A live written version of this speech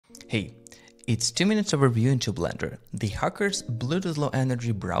Hey, it's 2 minutes overview into Blendr, the hacker's Bluetooth Low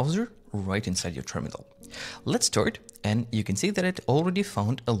Energy browser right inside your terminal. Let's start, and you can see that it already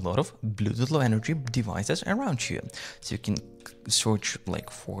found a lot of Bluetooth Low Energy devices around you. So you can search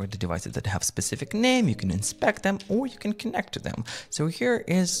for the devices that have specific name, you can inspect them, or you can connect to them. So here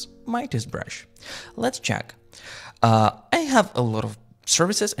is my toothbrush. Let's check. I have a lot of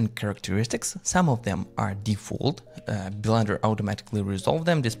services and characteristics. Some of them are default. Blendr automatically resolve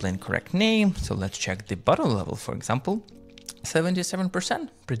them, displaying correct name. So let's check the bottle level, for example. 77%,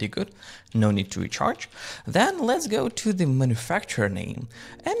 pretty good, no need to recharge. Then let's go to the manufacturer name,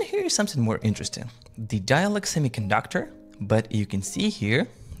 and here is something more interesting. The dialog semiconductor, but you can see here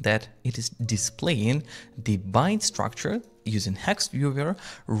that it is displaying the byte structure using hex viewer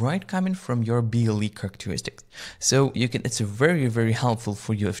right coming from your BLE characteristics. So it's very helpful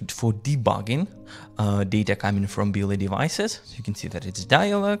for you for debugging data coming from BLE devices. So you can see that it's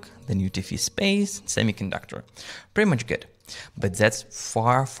dialog, then UTF space, semiconductor, pretty much good. But that's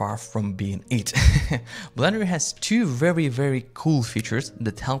far from being it. Blendr has two very cool features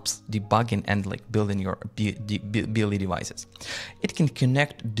that helps debugging and building your BLE devices. It can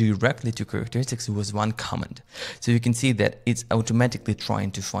connect directly to characteristics with one command. So you can see that it's automatically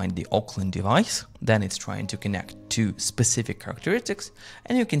trying to find the Auckland device, then it's trying to connect to specific characteristics,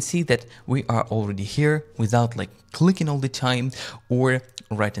 and you can see that we are already here without clicking all the time or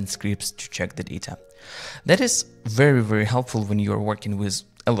writing scripts to check the data. That is very helpful when you are working with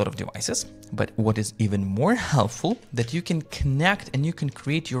a lot of devices. But what is even more helpful, that you can connect and you can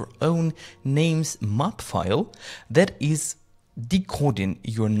create your own names map file that is decoding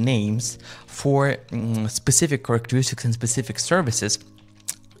your names for specific characteristics and specific services,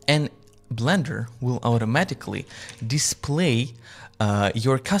 and Blendr will automatically display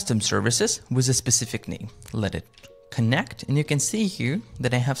your custom services with a specific name. Let it connect, and you can see here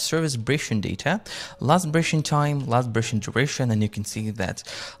that I have service brushing data, last brushing time, last brushing duration, and you can see that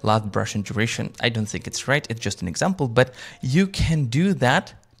last brushing duration, I don't think it's right, it's just an example, but you can do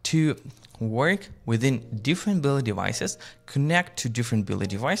that to work within different BLE devices, connect to different BLE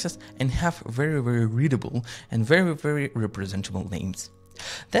devices, and have very readable and very representable names.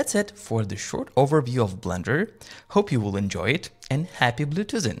 That's it for the short overview of Blendr. Hope you will enjoy it, and happy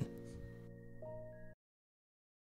Bluetoothing!